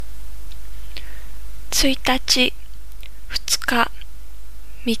1日、2日、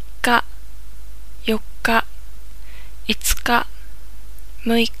3日、4日、5日、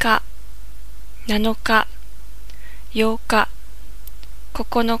6日、7日、8日、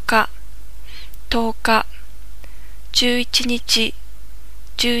9日、10日、11日、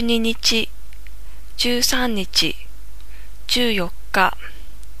12日、13日、14日、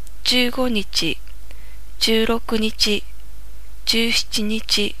15日、16日、17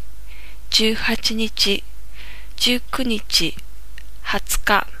日、18日、19日、20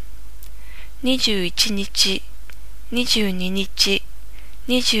日、21日、22日、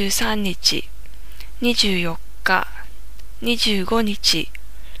23日、24日、25日、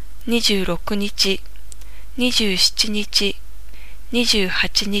26日、27日、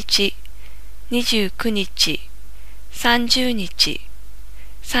28日、29日、30日、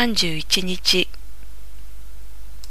31日、